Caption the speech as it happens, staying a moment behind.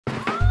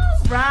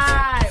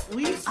right,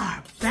 we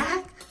are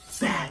back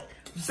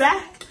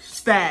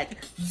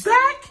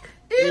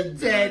in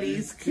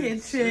Daddy's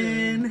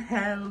kitchen.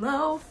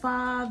 Hello,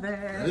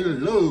 Father.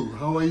 Hello,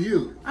 how are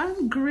you?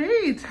 I'm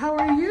great. How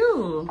are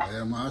you? I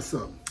am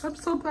awesome. I'm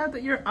so glad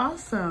that you're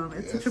awesome.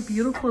 It's such a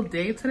beautiful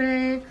day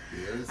today.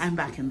 Yes. I'm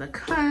back in the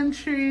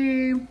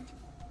country.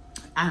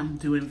 I'm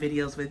doing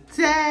videos with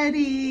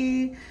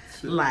Daddy.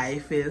 Sure.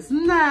 Life is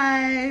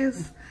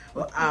nice.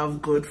 I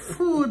have good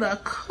food to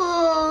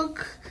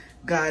cook.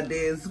 God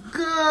is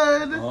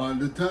good. All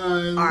the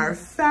time. Our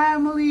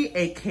family,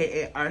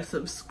 aka our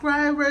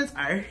subscribers,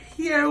 are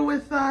here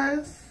with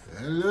us.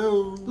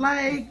 Hello.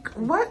 Like,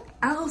 what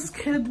else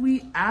could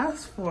we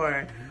ask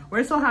for?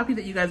 We're so happy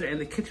that you guys are in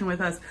the kitchen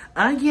with us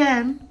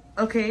again,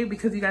 okay?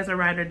 Because you guys are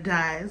ride or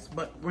dies,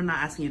 but we're not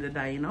asking you to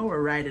die, you know?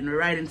 We're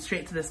riding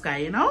straight to the sky,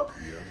 you know?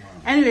 Yeah, man.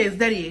 Anyways,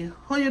 Daddy,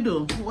 how you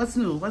do? What's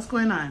new? What's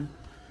going on?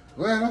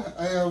 Well,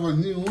 I have a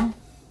new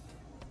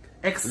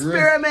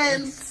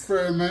experiment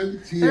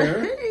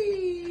here.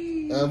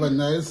 Hey. I have a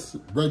nice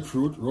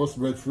breadfruit, roast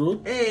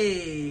breadfruit.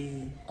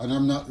 Hey. And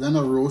I'm not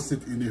gonna roast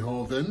it in the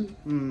oven.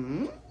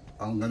 Mm-hmm.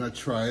 I'm gonna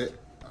try it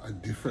a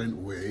different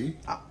way.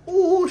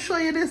 Oh, show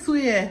you this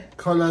way.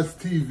 Colors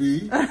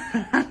TV.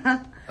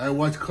 I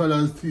watch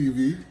Colors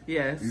TV.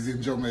 Yes. He's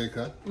in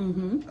Jamaica.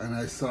 Mm-hmm. And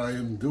I saw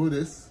him do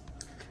this.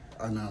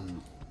 And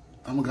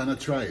I'm gonna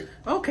try it.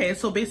 Okay,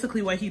 so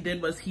basically what he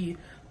did was he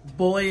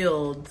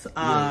boiled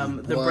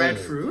the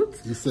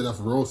breadfruit instead of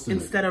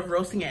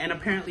roasting it, and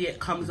apparently it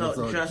comes out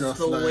just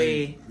the like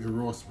way the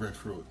roast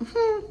breadfruit.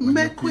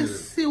 Make we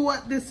see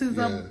what this is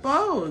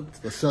about.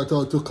 So shout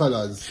out to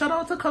Colors. Shout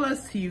out to Colors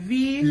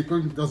TV.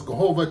 People just go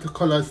over to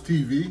Colors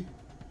TV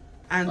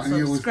and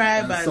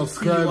subscribe and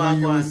see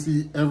and you will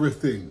see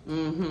everything.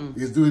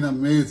 He's doing an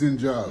amazing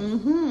job.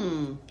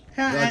 Him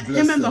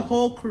and the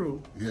whole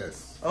crew.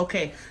 Yes.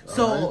 Okay,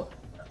 so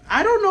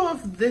I don't know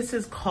if this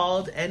is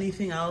called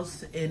anything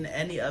else in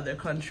any other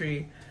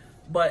country,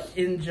 but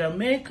in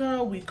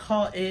Jamaica, we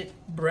call it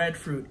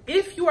breadfruit.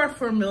 If you are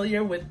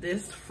familiar with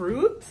this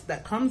fruit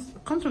that comes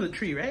from the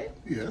tree, right?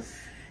 Yes.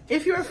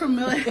 If you are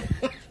familiar,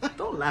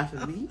 don't laugh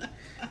at me.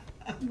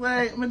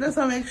 But that's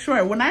how I make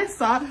sure. When I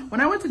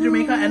went to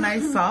Jamaica and I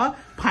saw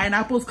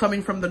pineapples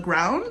coming from the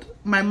ground,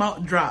 my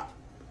mouth dropped.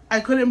 I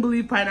couldn't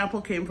believe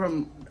pineapple came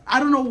from, I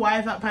don't know why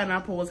I thought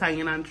pineapple was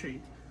hanging on a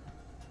tree.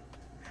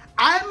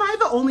 Am I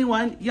the only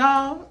one?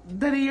 Y'all,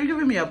 Daddy, you're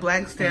giving me a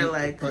blank stare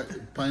like...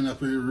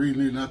 Pineapple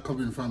really not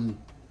coming from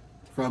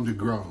the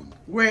ground.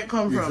 Where it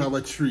come from? It's have a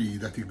tree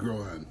that it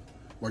grow on,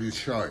 but it's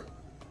short.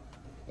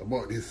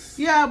 About this.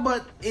 Yeah,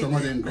 but... Some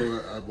of them grow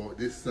about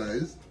this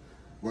size,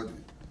 but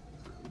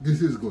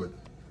this is good.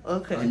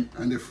 Okay.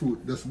 And the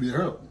fruit just be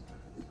up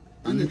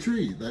on the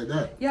tree, like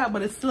that. Yeah,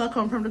 but it still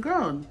come from the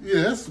ground.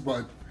 Yes,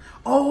 but...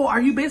 Oh,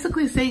 are you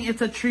basically saying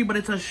it's a tree, but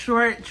it's a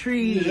short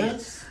tree?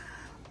 Yes.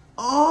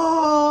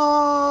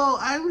 Oh,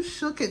 I'm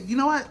shook. You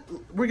know what?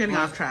 We're getting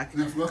off track.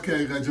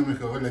 Okay,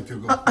 Jamaica, we'll let you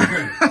go.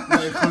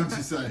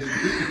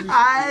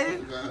 I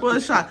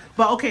was shocked.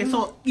 But okay,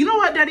 so you know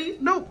what, Daddy?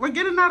 No, we're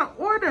getting out of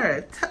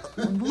order.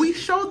 We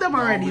showed them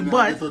already,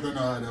 but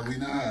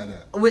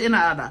we're in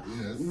order.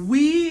 Yes.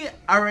 We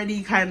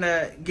already kind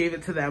of gave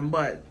it to them,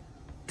 but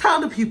tell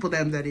the people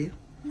then, Daddy,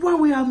 what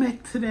we all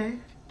make today.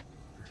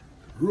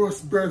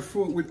 Roast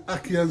breadfruit with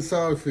ackee and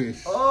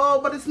saltfish. Oh,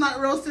 but it's not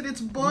roasted,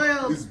 it's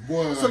boiled. It's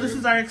boiled. So this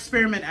is our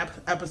experiment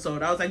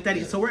episode. I was like,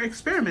 Daddy, so we're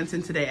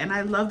experimenting today. And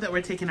I love that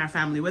we're taking our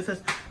family with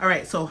us. All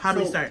right, so how do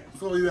we start?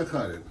 So what do you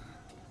call it?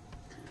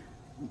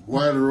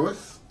 Boiled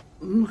roast?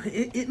 No.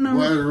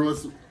 Boiled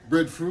roast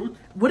breadfruit?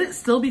 Would it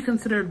still be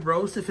considered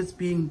roast if it's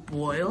being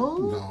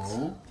boiled?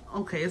 No.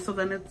 Okay, so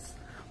then it's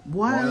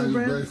boiled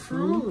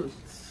breadfruit.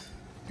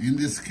 In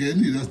the skin,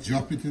 you just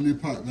drop it in the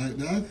pot like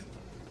that.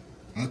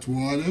 Hot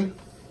water.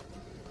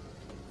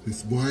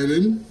 It's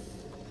boiling.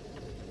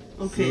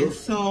 Okay,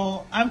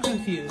 so I'm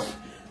confused.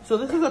 So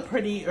this is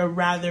a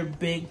rather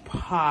big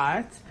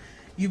pot.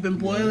 You've been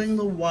boiling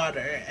the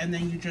water, and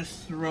then you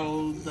just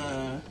throw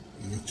the...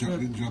 You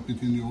just drop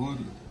it in the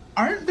water.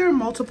 Aren't there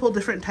multiple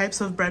different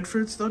types of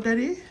breadfruits though,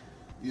 Daddy?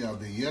 You have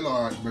the yellow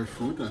heart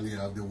breadfruit and you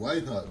have the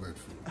white heart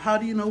breadfruit. How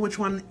do you know which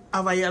one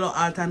have a yellow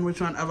heart and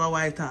which one have a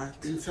white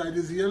heart? Inside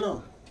is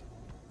yellow.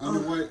 And the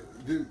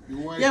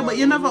white yeah, but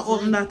you never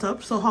open that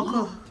up, so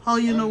how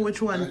you know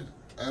which one?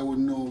 I would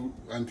know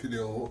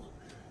until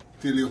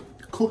you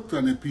cooked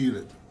and you peel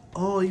it.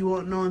 Oh, you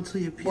won't know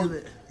until you peel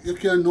it. You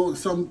can know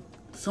some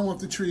of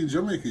the tree in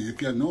Jamaica. You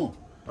can know.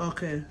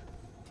 Okay.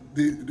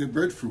 The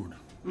breadfruit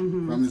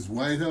from its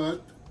white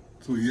heart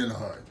to yellow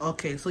heart.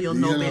 Okay, so you'll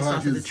know based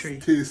off of the tree.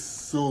 Tastes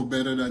so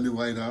better than the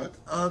white heart.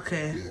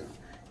 Okay. Yeah.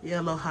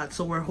 Yellow heart.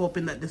 So we're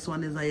hoping that this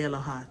one is a yellow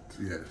heart.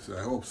 Yes,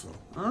 I hope so.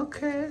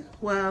 Okay.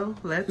 Well,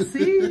 let's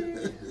see.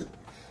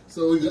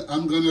 So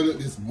I'm gonna let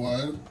this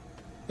boil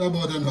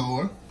about an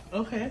hour.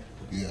 Okay.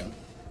 Yeah.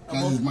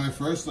 Because it's my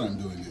first time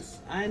doing this.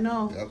 I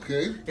know.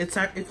 Okay. It's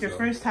your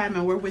first time,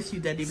 and we're with you,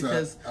 Daddy,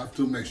 because I have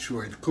to make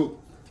sure it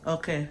cooked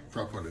okay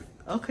properly.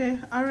 Okay,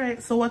 all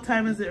right. So what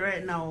time is it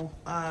right now?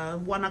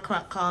 1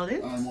 o'clock, call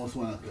it? Almost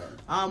 1 o'clock.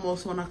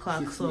 Almost 1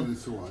 o'clock. 6 So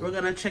minutes to 1. we're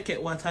going to check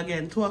it, what,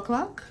 again, 2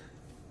 o'clock?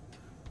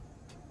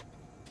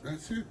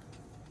 That's it.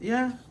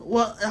 Yeah.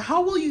 Well,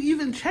 how will you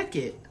even check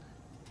it?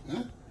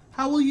 Huh?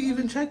 How will you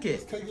even check it?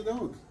 Just take it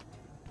out.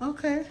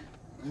 Okay.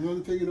 You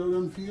want to take it out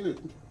and feel it.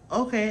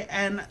 Okay,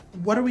 and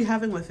what are we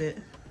having with it?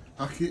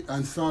 Ackee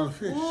and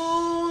saltfish.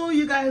 Oh,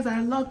 you guys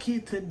are lucky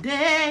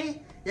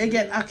today. You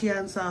get ackee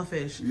and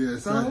saltfish.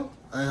 Yes, So,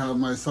 I have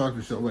my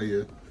saltfish over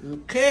here.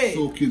 okay.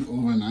 Soaking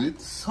overnight.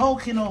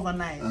 Soaking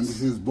overnight. And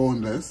this is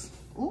boneless.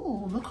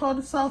 Oh, look how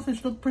the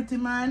saltfish look pretty,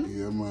 man.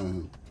 Yeah,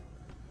 man.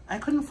 I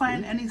couldn't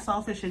find any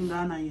saltfish in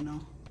Ghana, you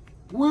know.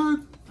 What?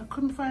 I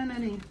couldn't find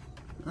any.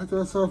 I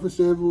thought saltfish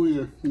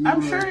everywhere.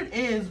 I'm sure it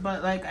is,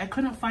 but like I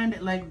couldn't find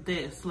it like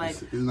this. Like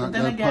it's not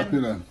then that again,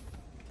 popular.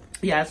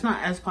 Yeah, it's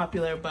not as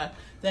popular, but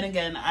then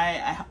again,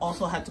 I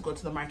also had to go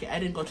to the market. I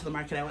didn't go to the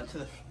market. I went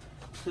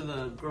to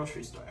the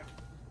grocery store.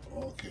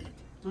 Okay.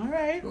 All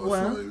right. So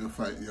well,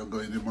 if you're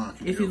going to the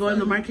market. if you go in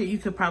the market, you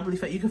could probably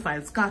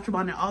find Scotch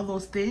bonnet, all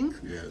those things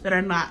that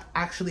are not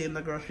actually in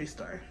the grocery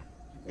store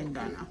in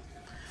Ghana.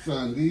 So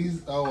and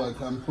these are what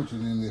I'm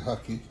putting in the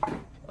ackee.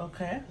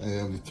 Okay. I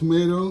have the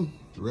tomato,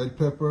 red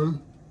pepper,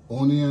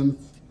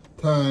 onions,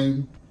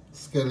 thyme,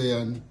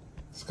 scallion,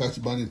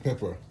 Scotch bonnet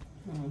pepper.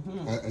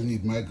 I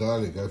need my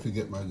garlic. I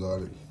forget my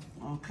garlic.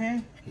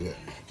 Okay. Yeah.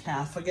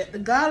 Can't forget the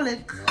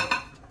garlic.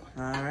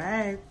 No. All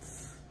right.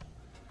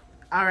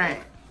 All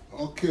right.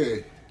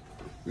 Okay.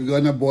 We're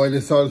gonna boil the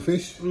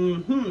saltfish.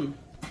 Mm-hmm.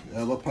 You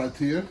have a pot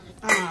here.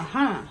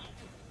 Uh-huh.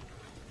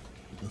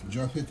 Just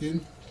drop it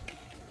in.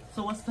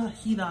 So what's the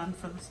heat on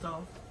for the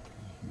stove?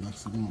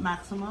 Maximum.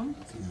 Maximum?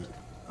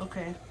 Yeah.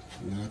 Okay.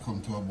 We're gonna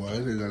come to a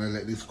boil. We're gonna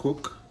let this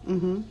cook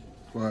Mm-hmm.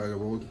 for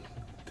about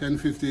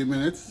 10-15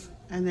 minutes.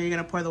 And then you're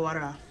gonna pour the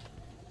water off.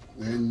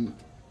 Then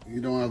you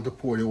don't have to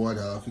pour the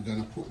water off. You're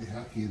gonna put the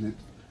ackee in it.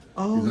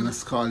 Oh. You're gonna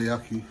scald the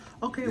ackee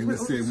Okay, in the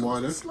same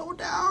water. Slow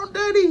down,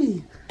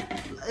 Daddy.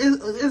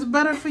 It's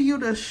better for you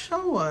to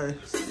show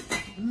us.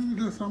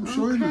 That's what I'm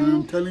showing you.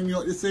 I'm telling you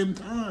at the same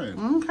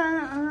time. Okay,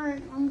 all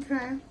right,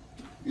 okay.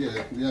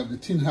 Yeah, we have the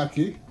tin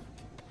ackee.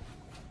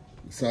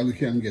 That's all we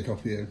can get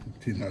up here,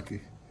 tin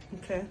ackee.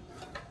 Okay.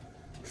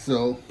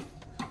 So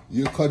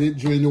you cut it,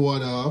 drain the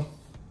water off,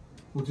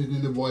 put it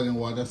in the boiling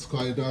water,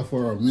 scald it off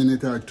for a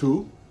minute or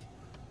two.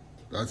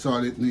 That's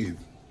all it needs.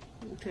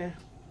 Okay.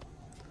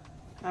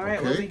 All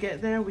right, when we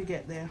get there, we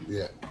get there.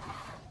 Yeah.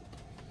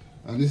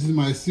 And this is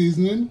my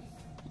seasoning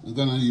I'm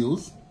gonna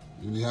use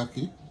in the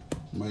ackee.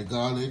 My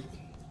garlic,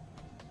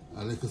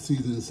 a little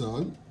seasoning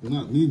salt, you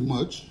not need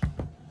much,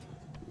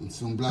 and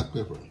some black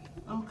pepper.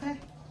 Okay.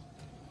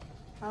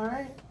 All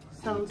right,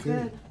 sounds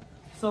good.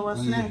 So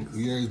what's next?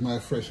 Here is my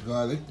fresh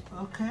garlic.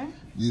 Okay.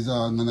 These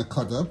are I'm gonna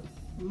cut up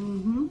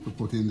Mm-hmm. to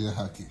put in the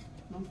ackee.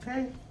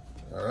 Okay.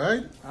 All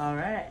right? All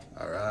right.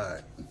 All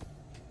right.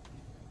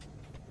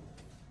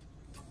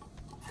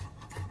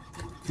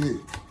 Okay.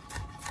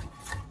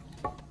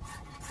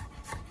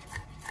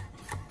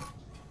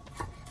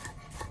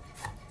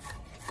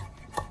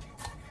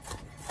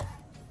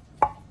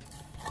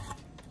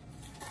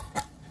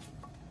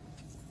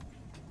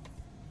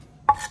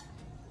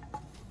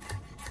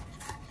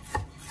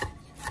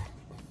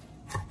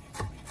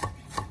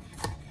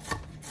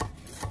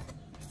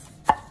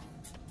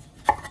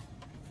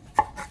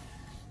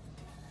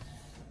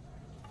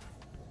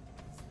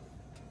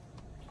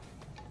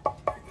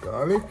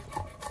 Garlic.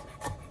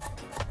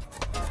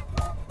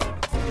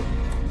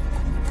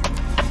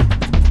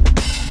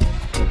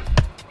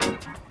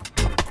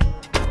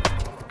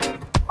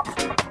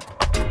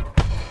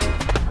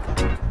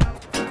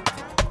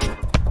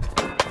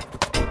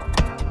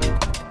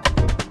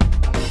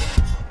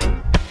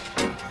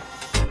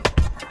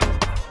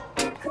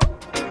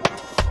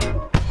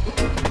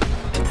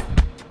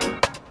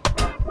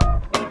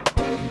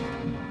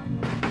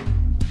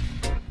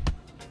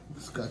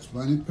 Scotch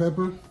bonnet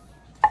pepper.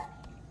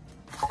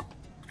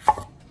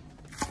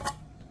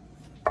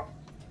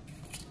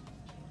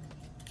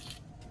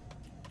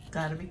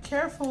 Gotta be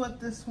careful with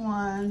this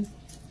one.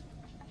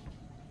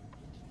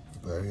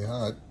 Very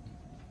hot.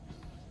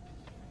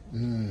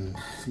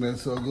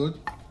 Smells so good.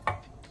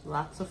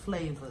 Lots of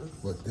flavors.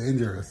 But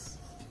dangerous.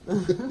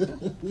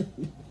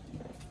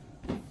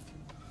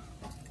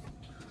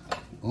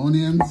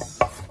 Onions.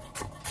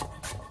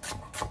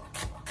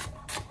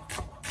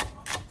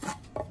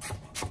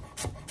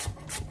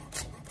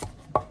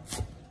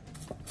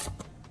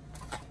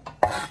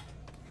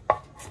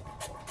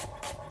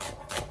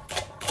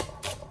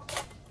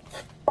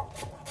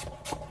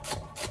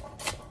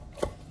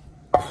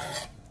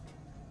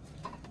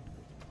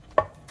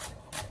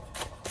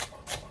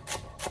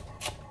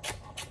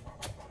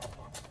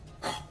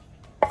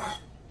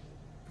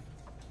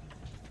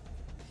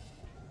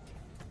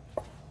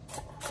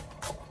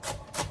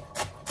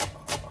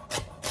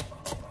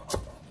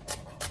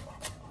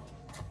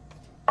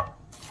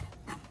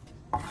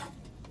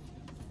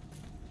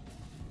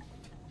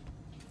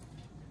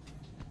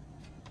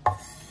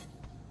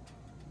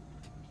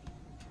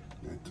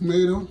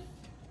 Tomato.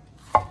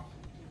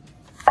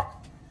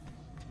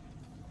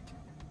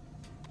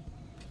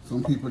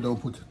 Some people don't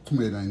put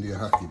tomato in their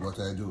hockey, but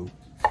I do.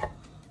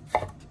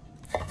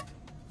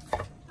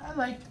 I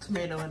like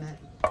tomato in it.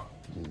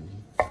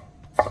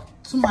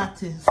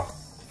 Tomatoes.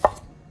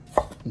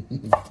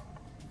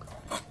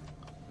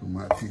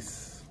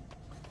 Tomatoes.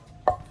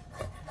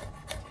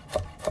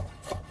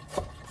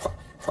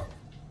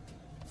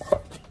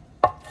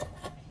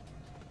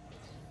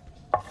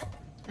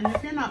 And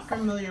if you're not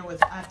familiar with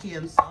ackee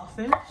and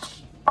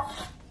saltfish,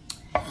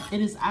 it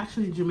is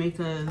actually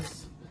Jamaica's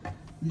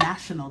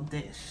national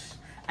dish.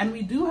 And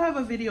we do have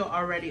a video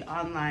already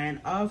online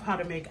of how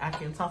to make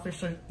ackee and saltfish,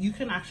 so you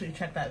can actually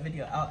check that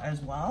video out as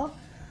well.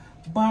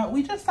 But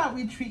we just thought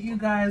we'd treat you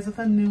guys with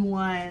a new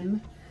one.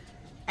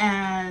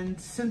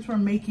 And since we're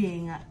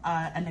making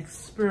an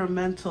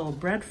experimental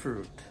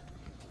breadfruit,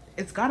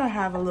 it's gotta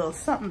have a little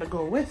something to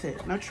go with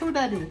it. Not true,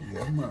 Daddy?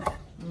 Yeah, man.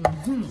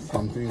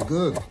 Something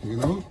good, you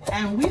know?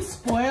 And we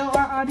spoil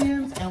our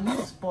audience and we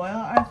spoil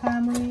our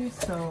family,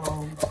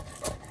 so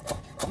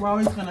we're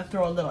always gonna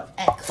throw a little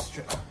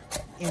extra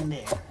in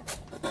there.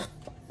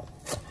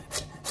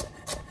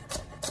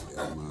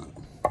 Yeah, man.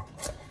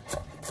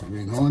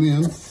 Green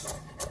onions.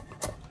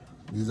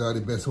 These are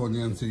the best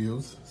onions to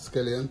use.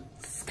 Scallion.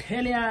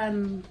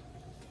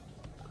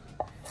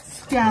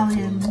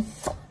 Scallions.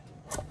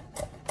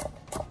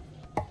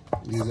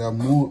 These are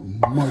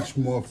much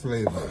more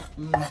flavor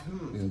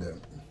in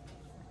them.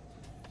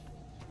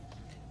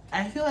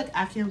 I feel like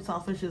ackee and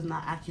saltfish is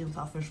not ackee and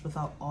saltfish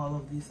without all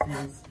of these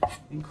things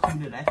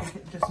included. I think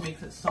it just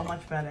makes it so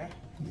much better.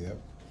 Yep.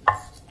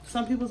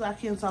 Some people's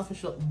ackee and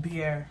saltfish look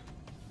bare.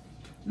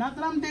 Not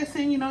that I'm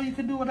dissing, you know, you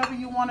can do whatever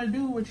you want to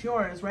do with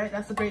yours, right?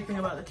 That's the great thing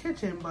about the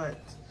kitchen, but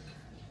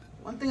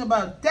one thing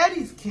about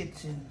Daddy's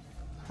kitchen,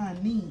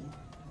 honey.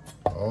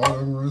 All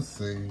I'm gonna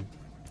say.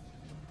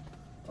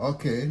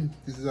 Okay,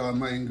 this is all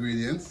my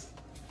ingredients.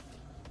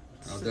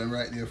 I've done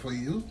right there for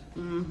you.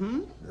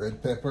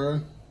 Red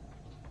pepper,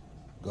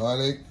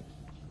 garlic,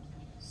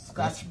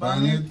 Scotch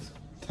bonnet,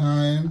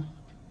 thyme,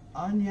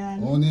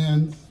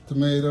 onions,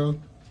 tomato,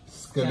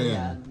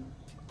 scallion.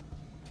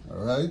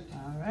 Alright?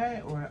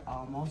 Alright, we're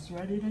almost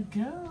ready to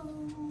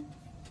go.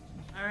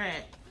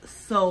 Alright,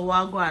 so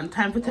Wagwan,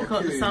 time to take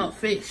out the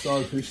saltfish.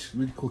 Saltfish,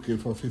 we cook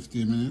it for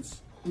 15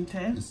 minutes.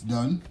 Okay. It's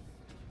done.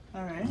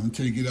 Alright. And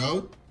take it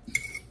out.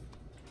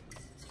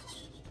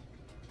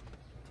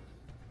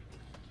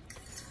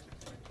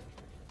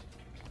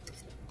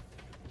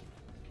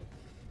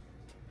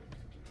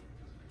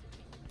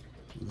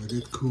 Let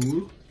it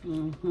cool.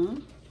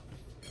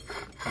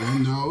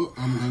 Then now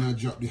I'm gonna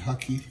drop the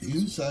ackee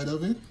inside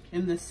of it.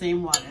 In the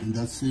same water. In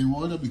that same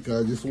water,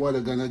 because this water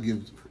gonna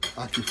give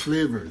ackee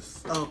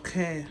flavors.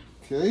 Okay.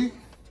 Okay.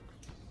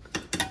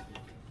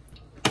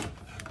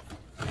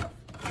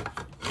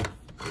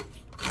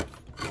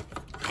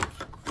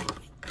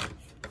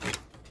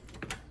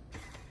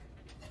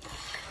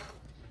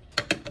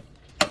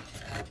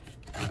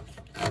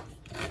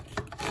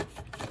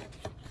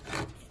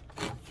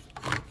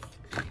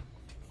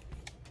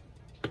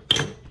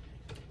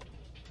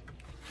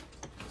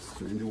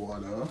 Strain the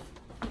water.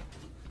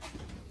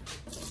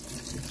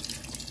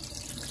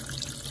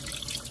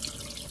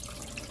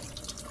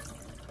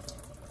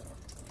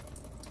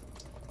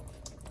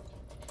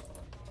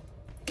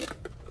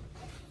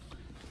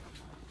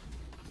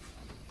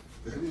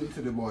 Then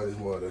into the boiling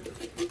water.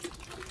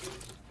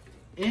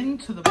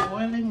 Into the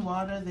boiling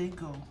water they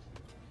go.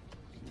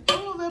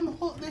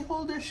 Oh, they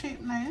hold their shape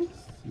nice.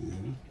 Yeah,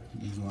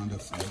 this one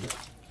that's good.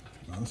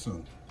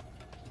 Awesome.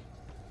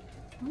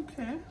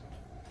 Okay.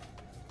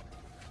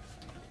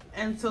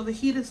 And so the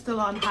heat is still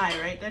on high,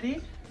 right,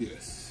 Daddy?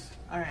 Yes.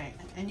 All right.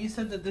 And you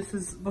said that this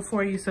is,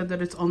 before you said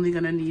that it's only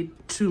going to need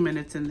 2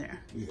 minutes in there.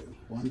 Yeah,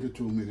 1 to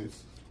 2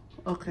 minutes.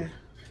 Okay.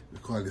 We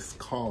call it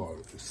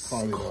scald.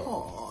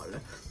 Scald.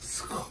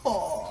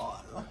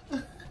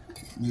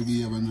 Maybe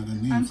you have another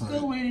name I'm for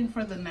still it. waiting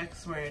for the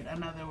next word,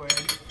 another word.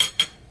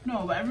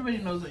 No, but everybody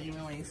knows what you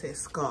mean when you say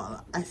scald.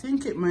 I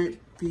think it might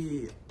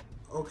be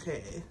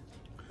okay,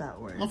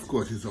 that word. Of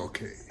course it's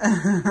okay.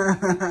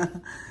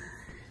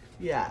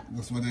 Yeah.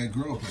 That's what I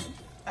grew up in.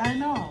 I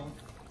know.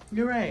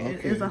 You're right. Okay.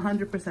 It is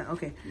 100%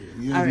 okay.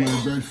 Here's All right.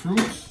 my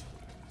breadfruit.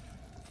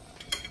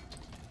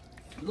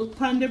 Look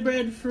on the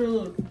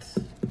breadfruit.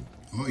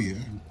 Oh yeah,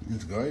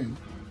 it's going.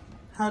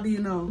 How do you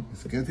know?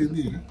 It's getting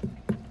there.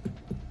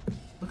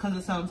 Because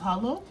it sounds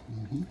hollow?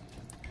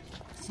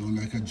 Sound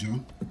like a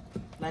drum.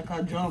 Like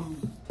a drum.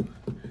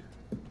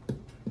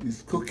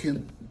 It's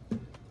cooking.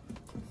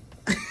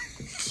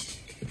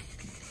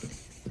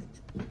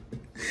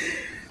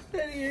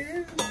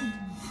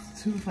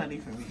 Too funny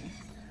for me.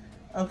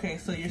 Okay,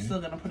 so you're still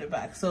gonna put it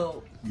back.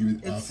 So Give it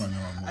it's half an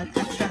hour more. an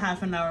extra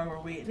half an hour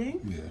we're waiting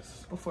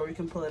Yes. before we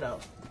can pull it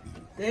out.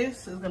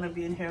 This is gonna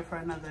be in here for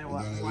another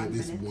what, We're gonna 1 let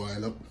this minute?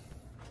 boil up.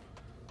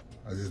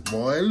 As it's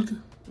boiled,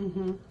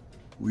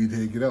 we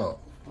take it out.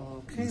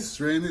 Okay. We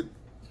strain it.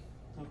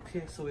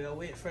 Okay, so we'll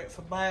wait for it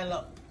to boil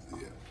up.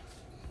 Yeah.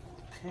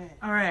 Okay.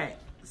 All right.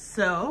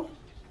 So.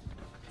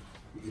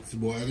 It's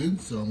boiling,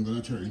 so I'm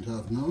gonna turn it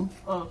off now.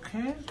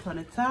 Okay. Turn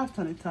it off.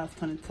 Turn it off.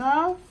 Turn it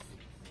off.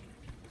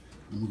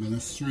 I'm gonna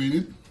strain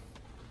it.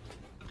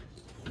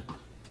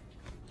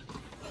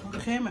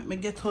 Okay, let me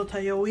get out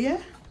of your way.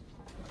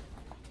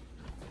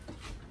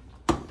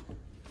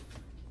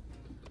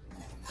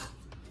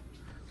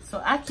 So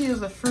ackee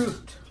is a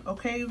fruit,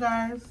 okay, you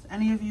guys?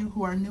 Any of you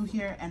who are new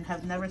here and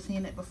have never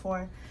seen it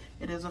before,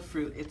 it is a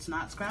fruit. It's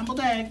not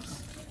scrambled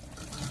eggs.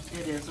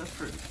 It is a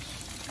fruit.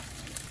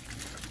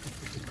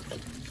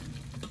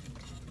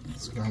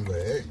 Scrambled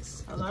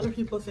eggs. A lot of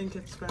people think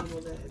it's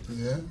scrambled eggs.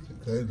 Yeah,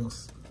 it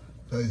looks,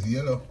 it's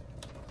yellow.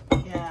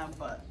 Yeah,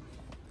 but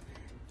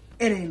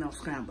it ain't no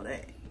scrambled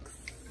eggs.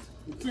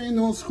 It ain't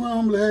no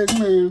scrambled egg,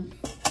 man.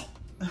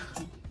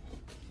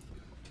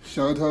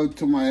 Shout out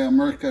to my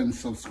American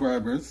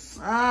subscribers.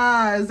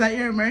 Ah, is that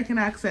your American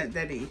accent,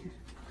 Deddy?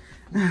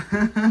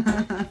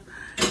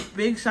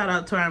 Big shout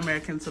out to our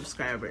American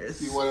subscribers.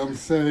 See what I'm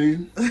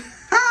saying?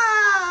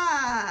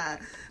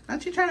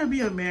 Not you trying to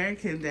be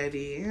American,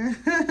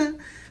 Deddy.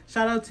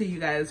 Shout out to you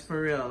guys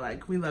for real.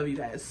 Like, we love you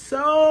guys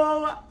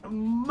so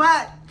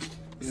much.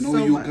 You know, so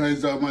you much.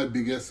 guys are my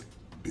biggest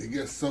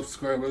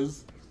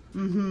subscribers.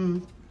 Mm-hmm.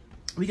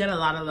 We get a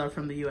lot of love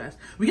from the U.S.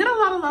 We get a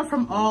lot of love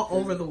from all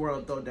over the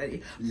world, though,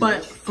 Deddy. Yes.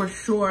 But for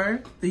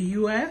sure, the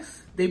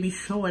U.S., they be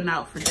showing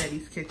out for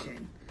Deddy's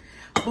Kitchen.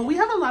 But we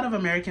have a lot of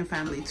American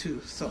family, too.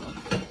 So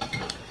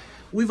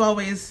we've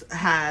always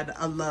had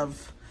a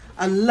love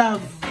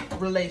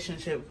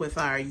relationship with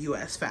our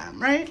U.S.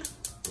 fam, right?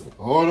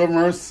 All the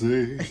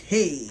mercy.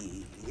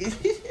 Hey.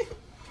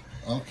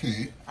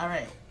 Okay. All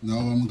right. Now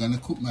I'm going to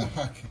cook my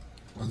hack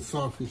and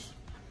saltfish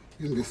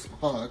in this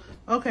pot.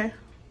 Okay.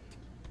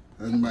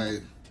 And my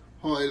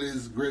oil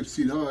is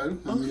grapeseed oil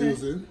I'm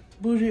using.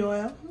 Bougie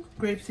oil,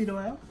 grapeseed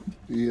oil.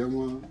 Yeah,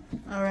 man.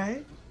 All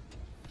right.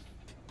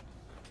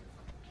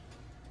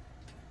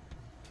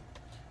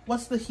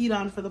 What's the heat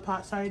on for the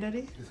pot? Sorry,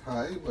 Deddy. It's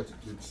high, but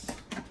it's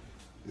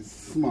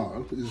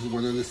small. It's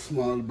one of the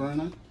small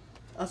burner.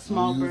 A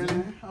small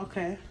burner.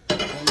 Okay.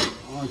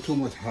 On too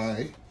much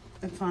high.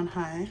 It's on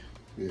high.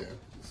 Yeah.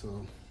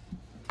 So.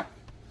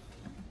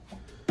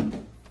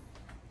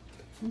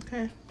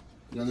 Okay.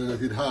 Gonna let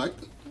it hot.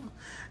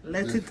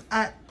 Let it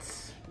hot.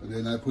 And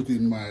then I put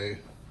in my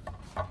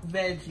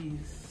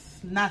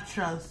veggies,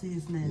 natural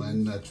seasoning. My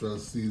natural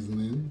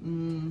seasoning.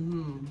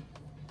 Mm-hmm.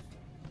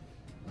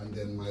 And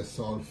then my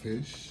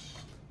saltfish.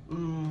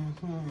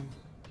 Mm-hmm.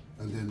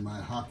 And then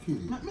my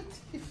haki. Let me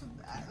teeth.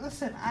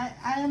 Listen, I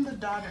am the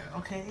daughter,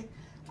 okay?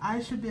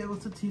 I should be able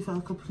to teeth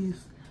out a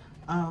piece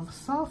of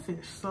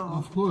saltfish. So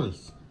of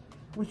course.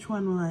 Which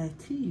one will I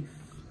teeth?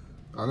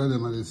 All of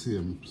them are the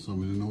same, so I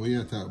don't know what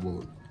you're talking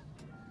about.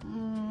 I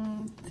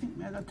think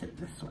I'm gonna take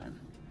this one.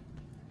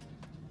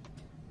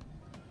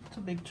 It's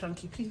a big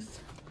chunky piece.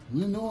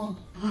 You know.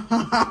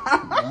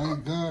 My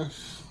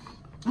gosh.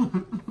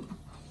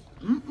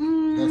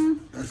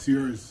 That's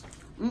yours.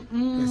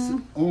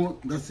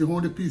 That's the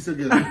only piece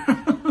again.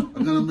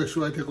 I'm gonna make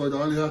sure I take out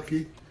all the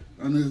haki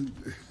and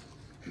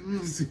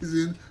the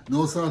season. No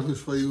saltfish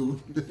for you.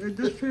 It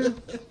just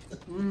tastes.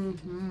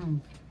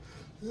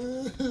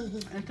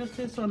 It just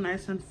tastes so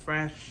nice and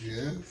fresh.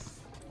 Yes.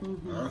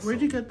 Awesome.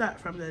 Where'd you get that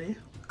from, Deddy?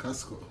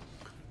 Costco.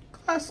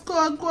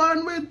 Costco,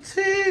 going with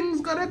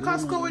things. Go to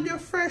Costco with your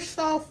fresh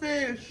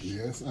saltfish.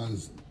 Yes, and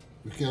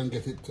we can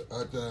get it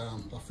at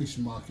a fish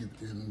market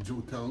in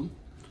Jewtown.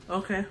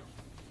 Okay.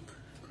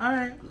 All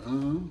right.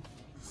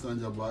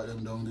 Sandra bought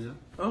them down there.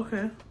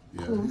 Okay.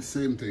 Yeah, cool. The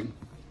same thing.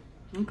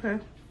 Okay.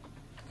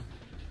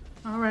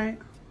 All right.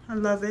 I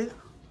love it.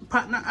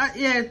 Partner at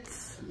yet.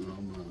 No,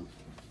 man.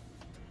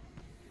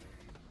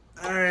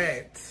 All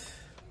right.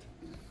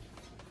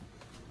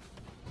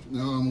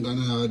 Now I'm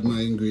gonna add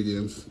my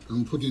ingredients.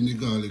 I'm putting the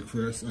garlic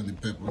first and the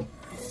pepper.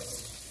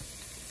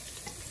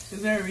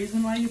 Is there a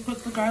reason why you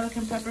put the garlic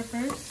and pepper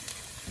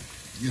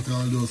first? Get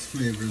all those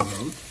flavors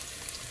out.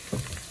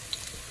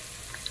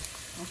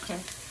 Okay.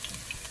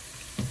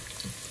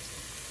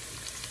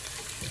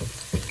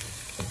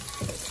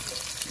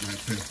 My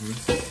peppers,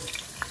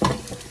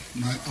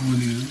 my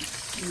onions,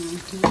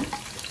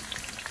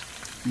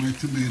 my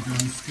tomato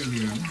and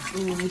scallion.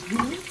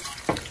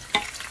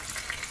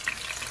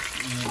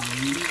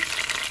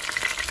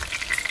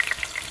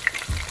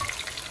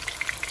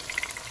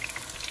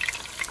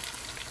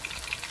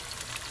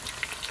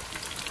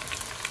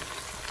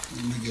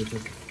 Let me get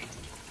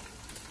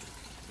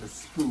a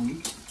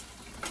spoon.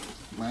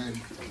 My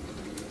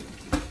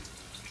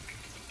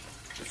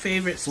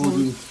favorite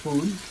spoon.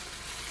 Spoon.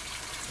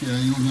 Yeah,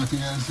 you have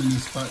nothing else in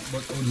this pot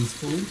but wooden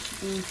spoon.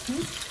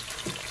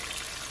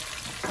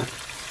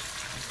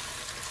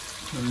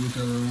 Turn it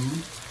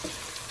around.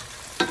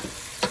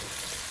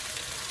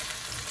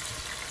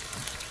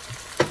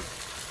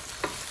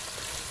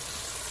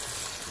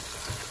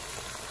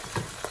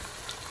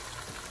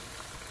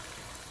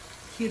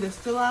 Heat is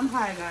still on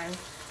high, guys.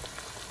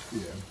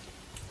 Yeah.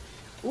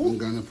 Ooh. I'm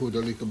gonna put a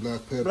little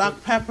black pepper.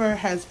 Black pepper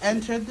has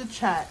entered the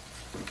chat.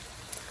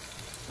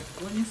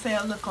 When you say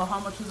a little, how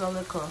much is a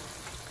little?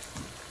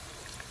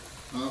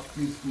 Half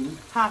teaspoon.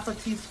 Half a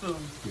teaspoon.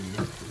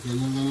 Yeah. Because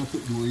I'm gonna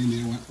put more in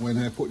there when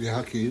I put the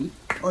haki in.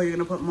 Oh, you're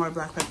gonna put more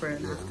black pepper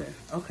in after.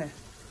 Okay.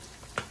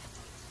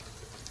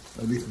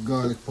 A little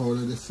garlic powder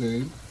the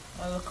same.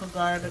 A little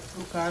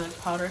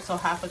garlic powder, so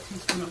half a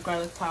teaspoon of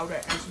garlic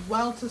powder as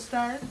well to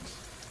start.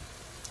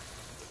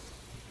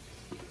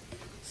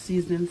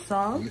 Seasoning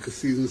salt. A little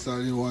seasoning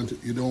salt.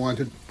 You don't want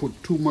to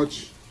put too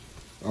much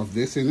of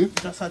this in it.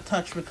 Just a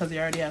touch because you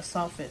already have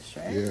saltfish,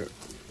 right? Yeah.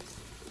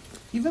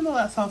 Even though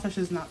that saltfish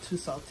is not too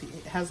salty,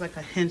 it has like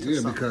a hint of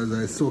salt. Yeah, because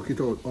I soak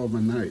it out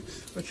overnight.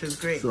 Which is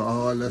great. So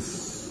all the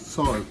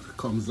salt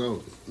comes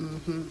out.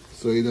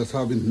 So you just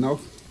have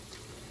enough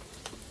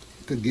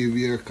to give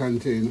your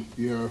container,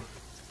 your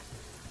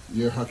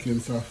hockey and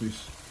saltfish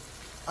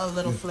a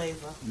little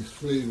flavor. The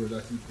flavor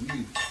that you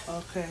need.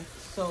 Okay,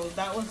 so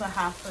that was a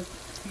half a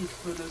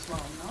teaspoon as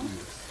well, no?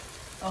 Yes.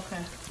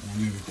 Okay.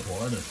 Maybe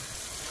quarter.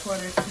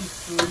 Quarter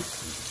teaspoon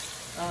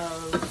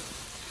of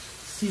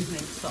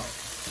seasoning salt.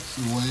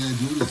 So why I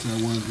do this, I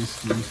want this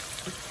to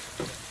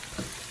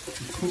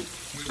cook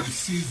with the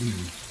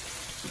seasoning,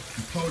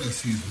 the powder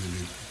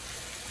seasoning,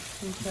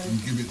 okay,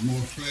 and give it more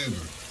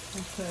flavor.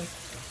 Okay.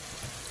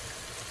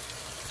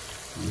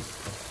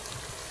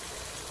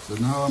 So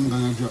now I'm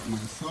gonna drop my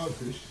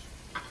saltfish.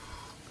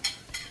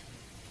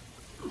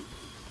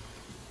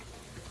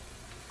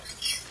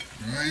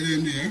 Right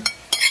in there.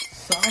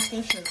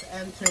 Saltfish has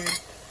entered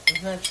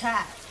the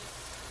chat.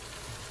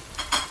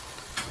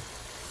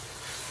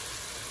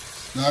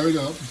 Stir it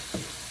up.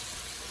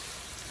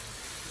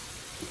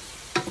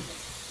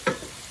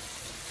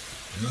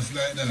 Just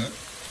like that.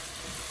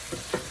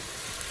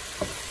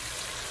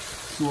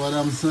 So what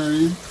I'm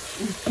saying?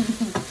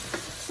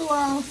 So what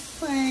I'm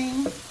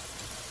saying?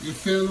 You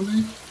feel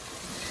me?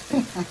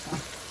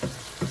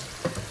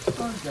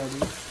 Oh,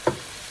 Deddy.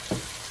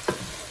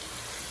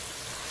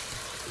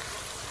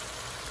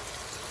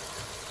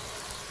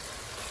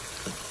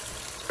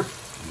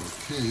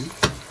 Okay.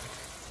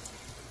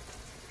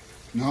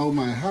 Now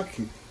my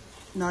hockey.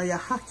 Now your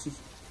hockey.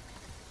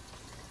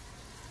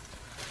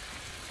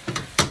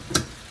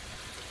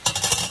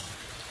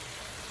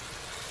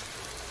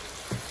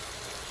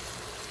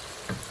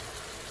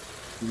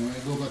 Now I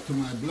go back to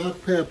my black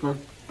pepper.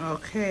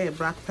 Okay,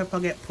 black pepper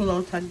get pulled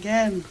out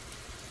again.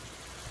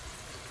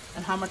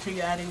 And how much are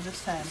you adding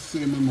this time?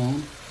 Same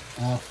amount.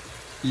 Half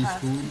teaspoon.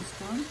 Half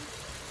teaspoon.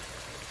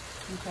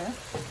 Okay.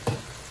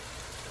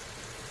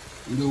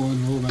 You don't want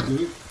to overdo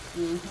it.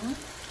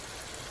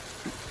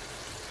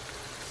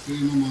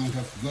 Same amount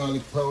of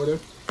garlic powder.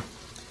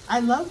 I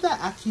love that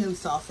ackee and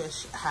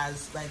saltfish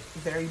has like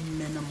very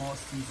minimal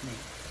seasoning.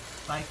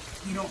 Like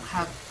you don't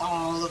have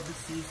all of the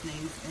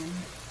seasonings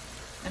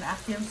in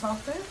ackee and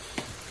saltfish.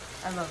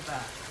 I love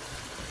that.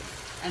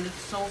 And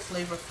it's so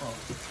flavorful.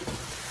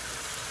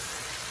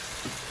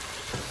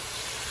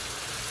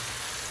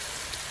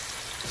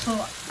 So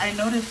I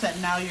noticed that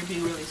now you're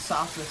being really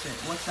soft with it.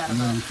 What's that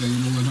about? Okay,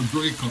 you don't want to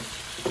break up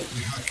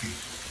the hockey.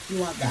 You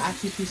want the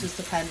ackee pieces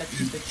to kind of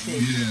keep it shape.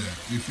 Yeah,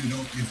 if you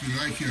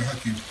like your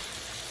hockey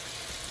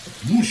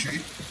mushy,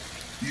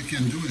 you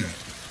can do that.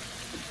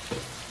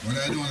 But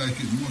I don't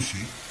like it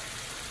mushy.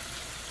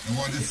 I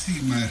want to see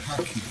my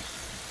hockey.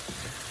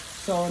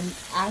 So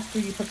after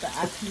you put the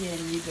ackee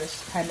in, you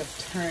just kind of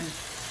turn,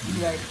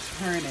 you like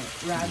turn it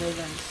rather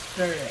than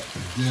stir it.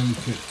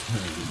 Delicate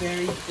turn.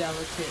 Very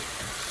delicate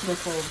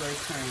flip over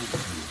turn.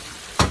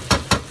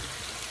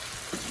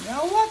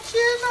 Now watch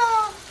it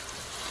now.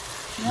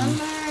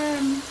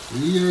 Man.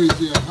 Here is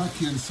your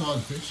hockey and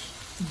saltfish.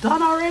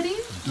 Done already?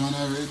 Done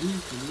already.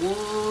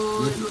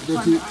 Whoa,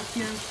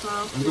 ackee and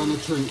saltfish. I'm going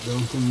to turn it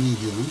down to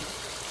medium.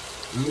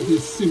 And let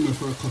it simmer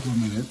for a couple of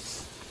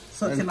minutes.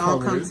 So it can all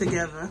come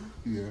together.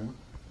 Yeah.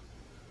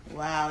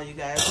 Wow, you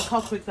guys, look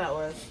how quick that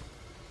was.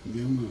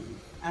 Yeah, man.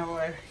 And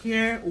we're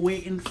here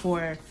waiting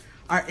for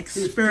our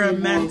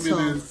experimental. 15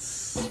 more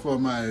minutes for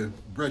my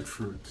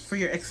breadfruit. For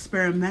your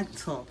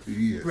experimental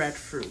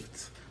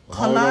breadfruit.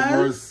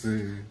 Colors,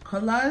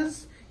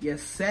 you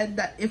said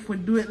that if we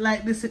do it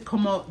like this, it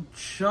come out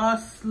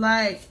just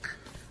like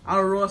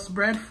a roast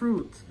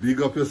breadfruit.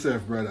 Big up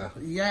yourself, brother.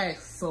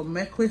 Yes, so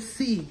make we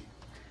see.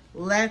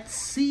 Let's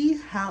see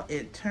how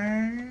it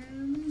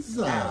turns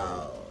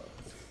out.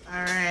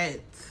 All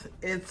right,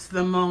 it's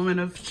the moment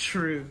of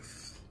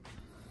truth.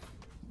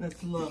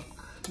 Let's look.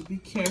 Be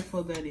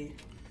careful, Deddy.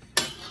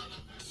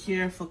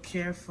 Careful,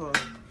 careful.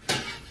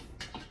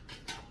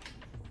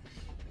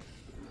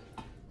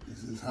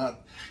 This is hot.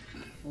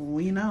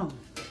 We know.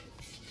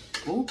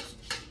 Oops,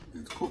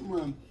 it's cooked,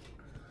 man.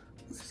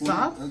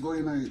 Soft? I'm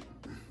going to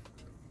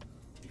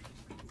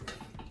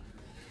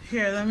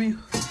Here, let me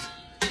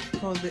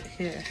hold it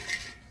here.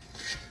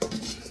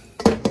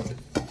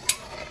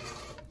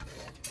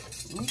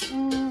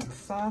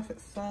 Soft,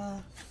 it's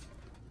soft.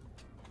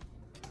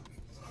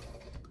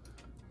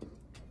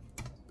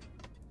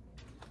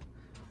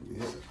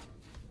 Yeah.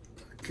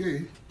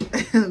 Okay.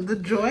 The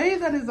joy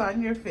that is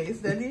on your face,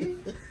 Deddy,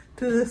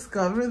 to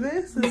discover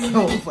this is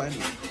so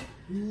funny.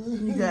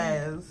 You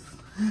guys,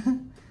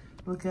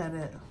 look at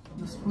it.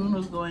 The spoon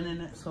was going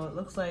in it, so it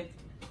looks like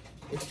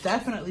it's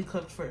definitely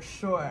cooked for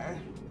sure.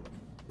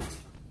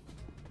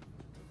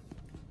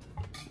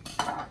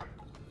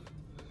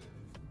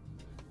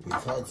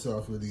 It's hot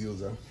sauce with the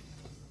user.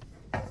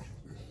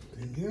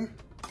 In here.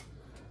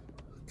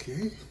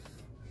 Okay.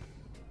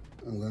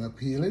 I'm gonna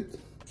peel it.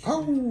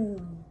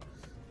 Oh!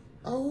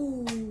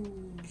 Oh!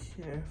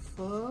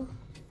 Careful.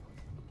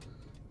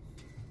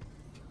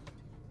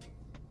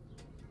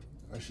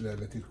 Actually, I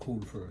let it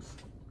cool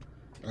first.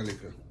 I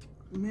like it.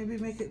 Maybe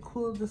make it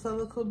cool just a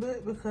little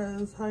bit,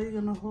 because how are you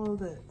gonna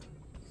hold it?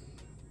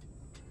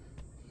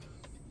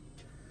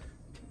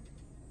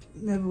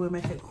 Maybe we'll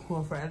make it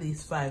cool for at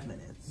least 5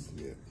 minutes.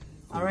 Yeah.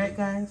 All right,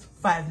 guys,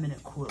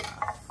 5-minute cool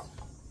off.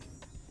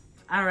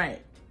 All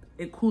right,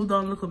 it cooled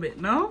down a little bit,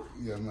 no?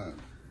 Yeah, man.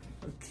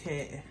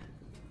 Okay.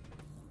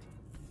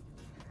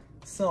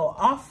 So,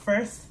 our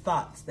first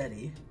thoughts,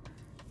 Deddy.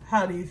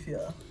 How do you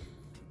feel?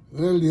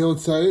 Well, the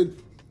outside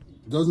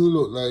doesn't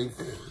look like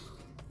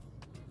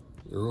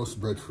roast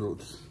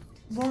breadfruit.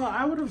 Well,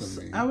 I would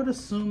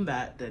assume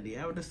that,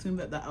 Deddy. I would assume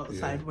that the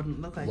outside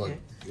wouldn't look like but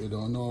it. You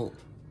don't know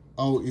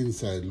how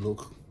inside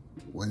look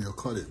when you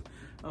cut it.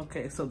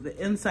 Okay, so the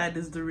inside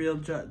is the real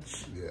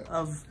judge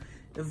of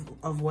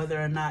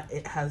whether or not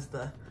it has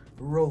the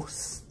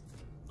roast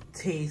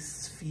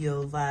taste,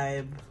 feel,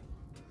 vibe.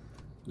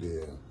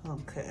 Yeah.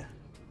 Okay.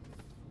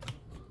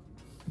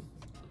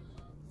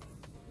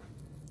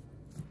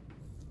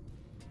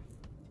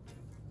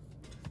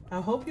 I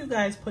hope you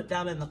guys put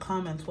down in the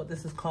comments what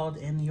this is called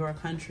in your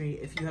country,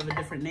 if you have a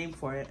different name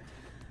for it.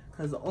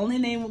 Because the only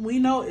name we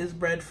know is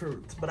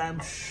breadfruit, but I'm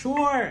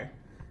sure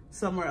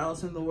somewhere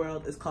else in the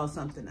world it's called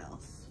something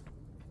else.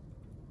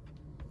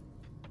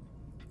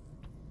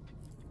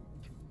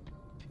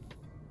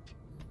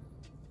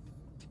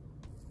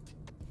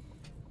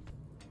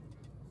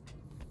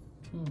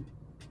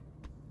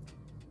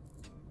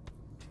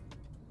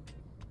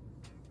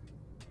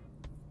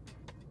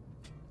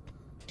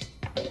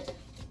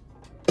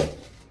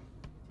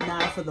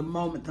 Now for the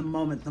moment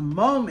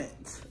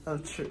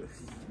of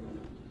truth.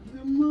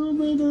 The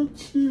moment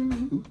of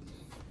truth.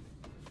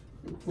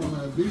 For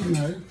my big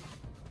knife.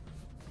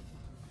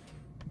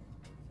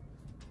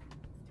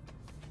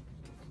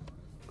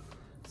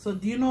 So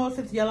do you know if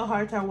it's yellow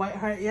heart or white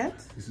heart yet?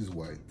 This is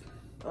white.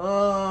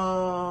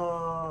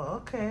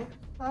 Oh, okay.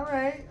 All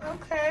right,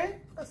 okay.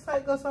 Let's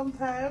let go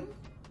sometime.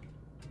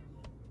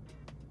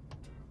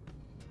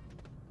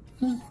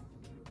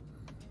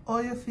 How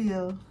you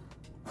feel?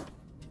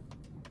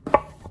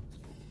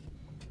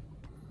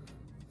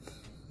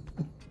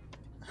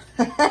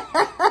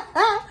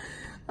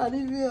 How do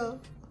you feel?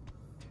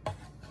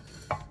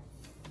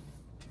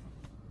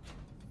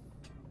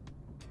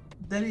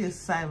 Deddy is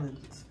silent.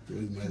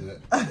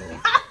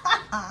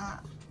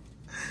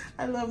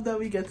 I love that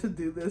we get to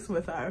do this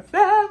with our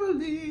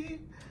family.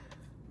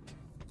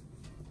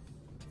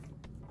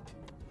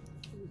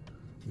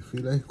 You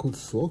feel like it could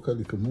soak a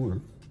little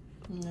more.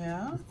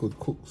 Yeah. It could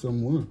cook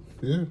some more.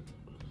 Yeah.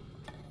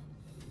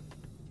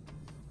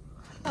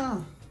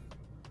 Huh.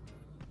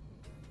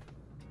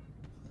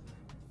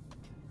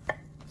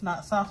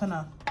 Not soft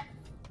enough.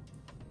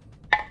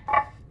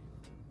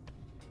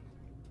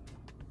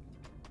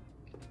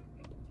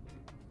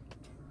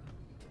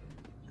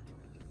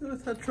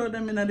 Let's throw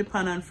them in the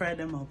pan and fry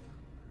them up.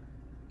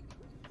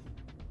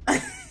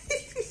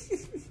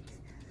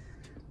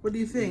 What do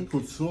you think?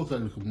 Put salt a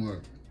little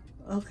more.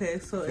 Okay,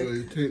 so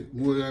it take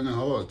more than an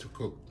hour to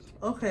cook.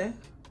 Okay.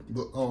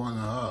 But hour and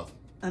a half.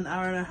 An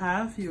hour and a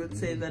half, you would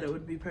say that it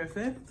would be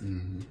perfect?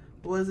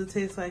 What does it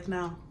taste like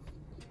now?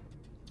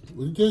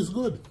 Well, it tastes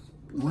good.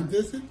 You want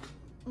to taste it?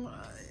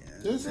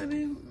 Taste it? I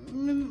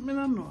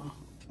don't know.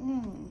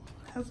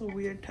 Has a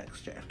weird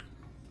texture.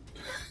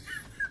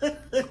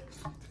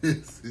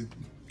 Taste it.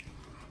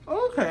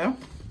 Okay.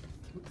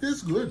 It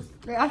tastes good.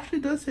 It actually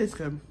does taste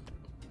good.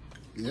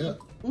 Yeah.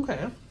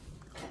 Okay.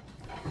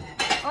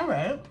 All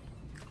right.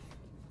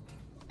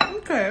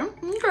 Okay.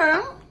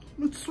 Okay.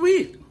 It's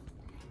sweet.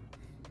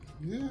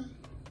 Yeah.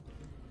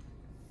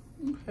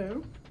 Okay.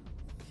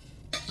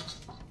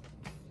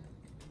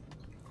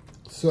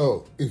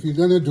 So, if you're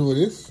gonna do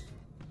this,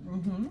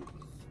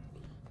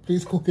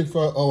 please cook it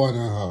for an hour and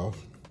a half.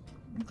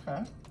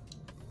 Okay.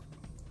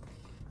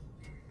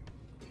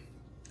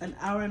 An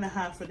hour and a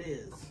half it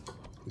is.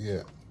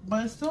 Yeah.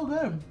 But it's still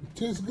good. It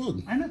tastes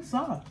good. And it's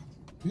soft.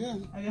 Yeah.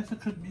 I guess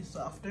it could be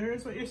softer,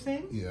 is what you're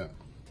saying? Yeah.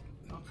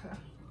 Okay.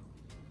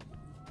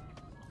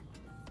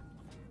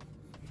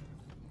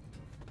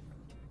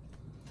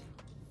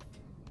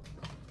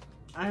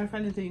 And if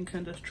anything, you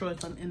can just throw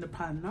it on in the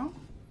pan now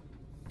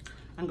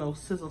and go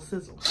sizzle,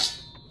 sizzle.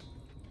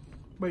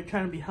 But you're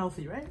trying to be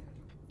healthy, right?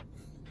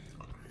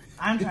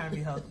 I'm trying to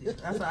be healthy.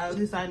 That's why, at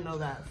least I know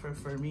that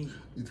for me.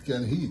 It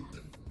can heat.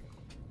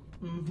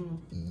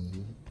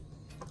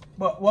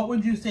 But what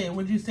would you say?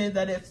 Would you say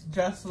that it's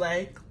just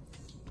like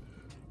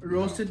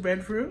roasted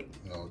breadfruit?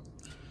 No.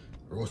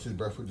 Roasted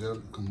breadfruit will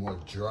become more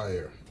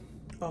drier.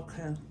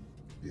 Okay.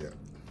 Yeah.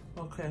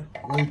 Okay.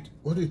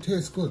 But it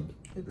tastes good.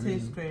 It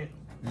tastes great.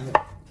 Yeah.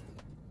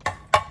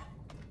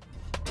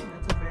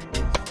 That's a very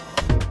nice.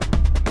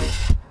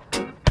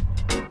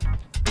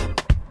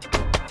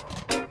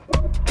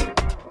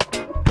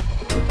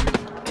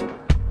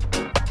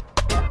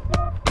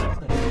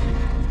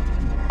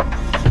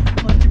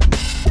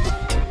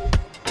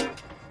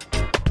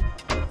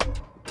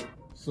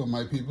 So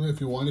my people,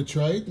 if you want to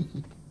try it,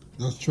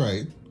 just try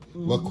it.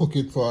 We'll cook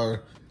it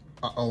for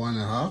an hour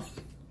and a half.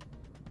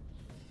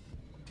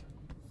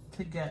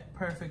 To get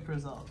perfect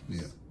results.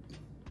 Yeah.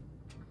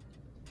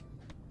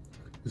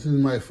 This is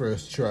my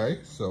first try,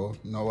 so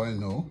now I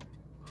know.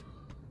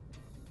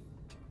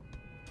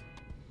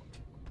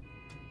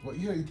 But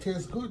yeah, it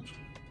tastes good.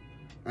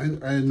 I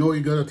know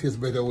you're gonna taste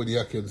better with the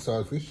ackee and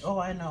saltfish. Oh,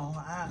 I know.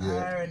 I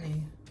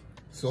already.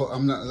 So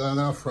I'm not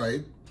gonna fry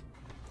it.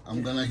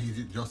 I'm gonna heat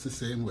it just the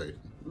same way.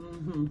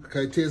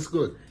 Okay, it tastes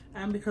good.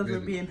 And because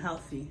we're being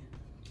healthy.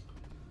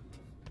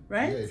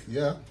 Right?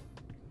 Yeah.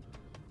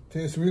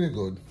 Tastes really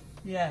good.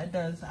 Yeah, it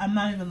does. I'm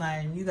not even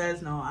lying. You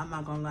guys know. I'm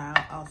not gonna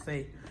lie. I'll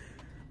say.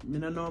 I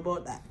don't know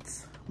about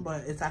that.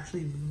 But it's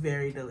actually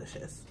very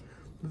delicious.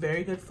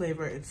 Very good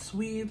flavor. It's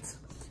sweet.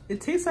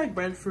 It tastes like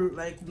breadfruit,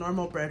 like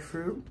normal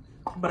breadfruit.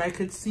 But I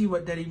could see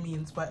what Deddy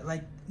means. But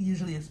like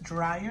usually it's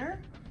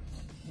drier.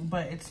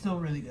 But it's still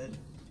really good.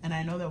 And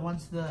I know that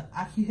once the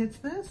ackee hits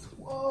this,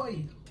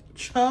 whoa,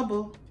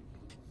 trouble.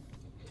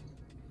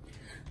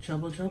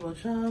 Trouble, trouble,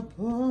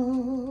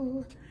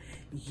 trouble.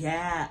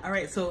 Yeah. All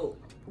right, so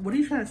what are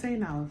you trying to say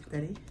now,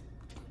 Deddy?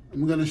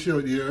 I'm gonna show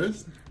it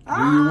yours. Do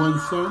you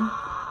want some?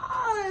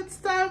 It's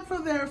time for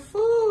their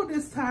food.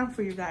 It's time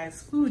for you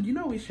guys' food. You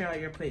know we share out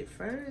your plate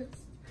first.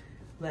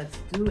 Let's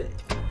do it.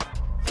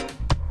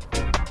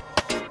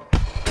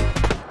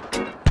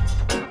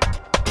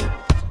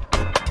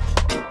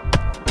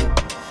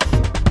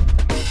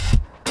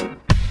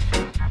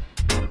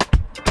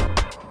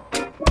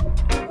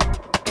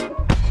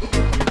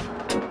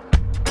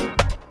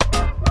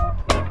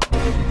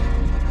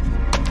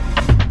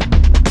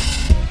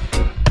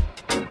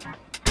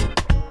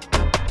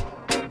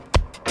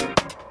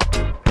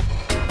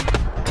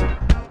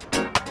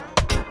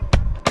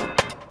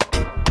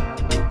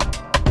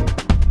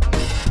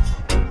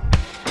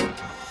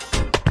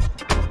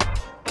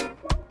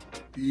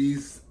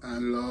 Peace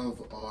and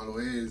love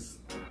always.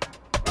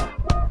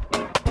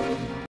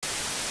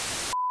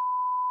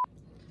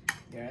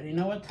 You already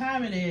know what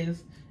time it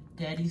is.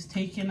 Daddy's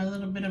taking a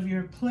little bit of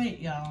your plate,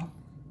 y'all.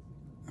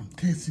 I'm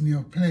tasting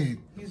your plate.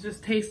 He's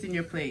just tasting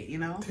your plate, you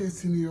know?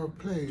 Tasting your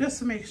plate. Just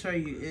to make sure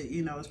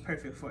you know it's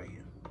perfect for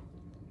you.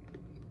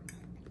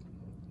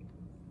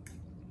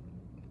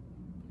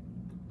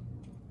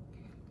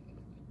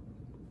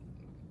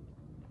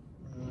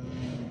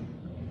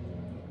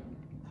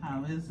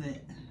 How is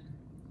it?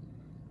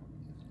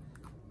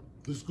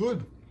 It's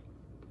good.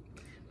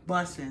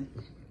 Bussin'.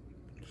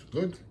 It's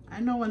good. I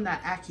know when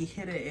that ackee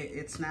hit it,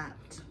 it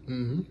snapped.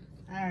 Mm-hmm.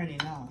 I already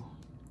know.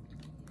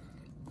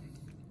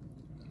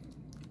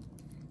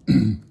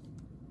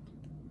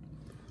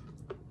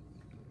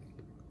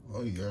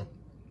 Oh yeah.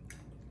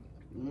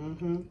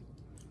 Mm-hmm.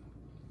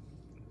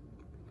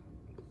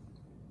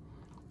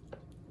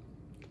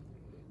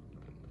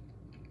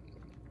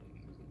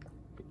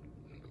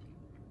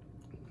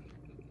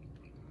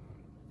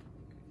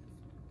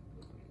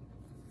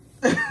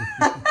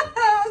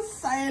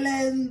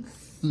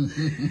 Silence.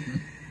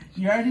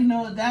 You already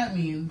know what that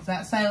means.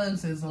 That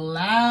silence is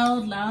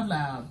loud, loud,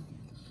 loud.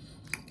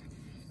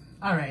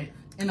 All right,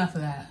 enough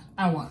of that.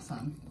 I want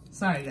some.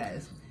 Sorry,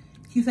 guys.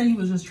 He said he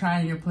was just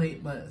trying your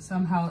plate, but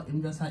somehow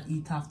I'm just gonna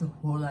eat off the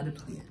whole lot of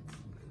plate.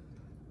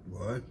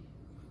 What?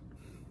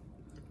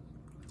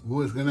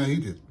 Who is gonna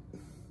eat it?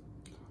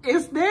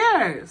 It's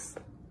theirs.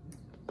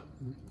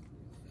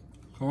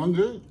 Come on,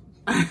 good.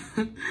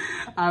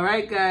 All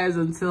right, guys.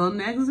 Until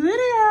next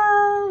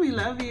video. We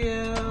love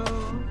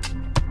you.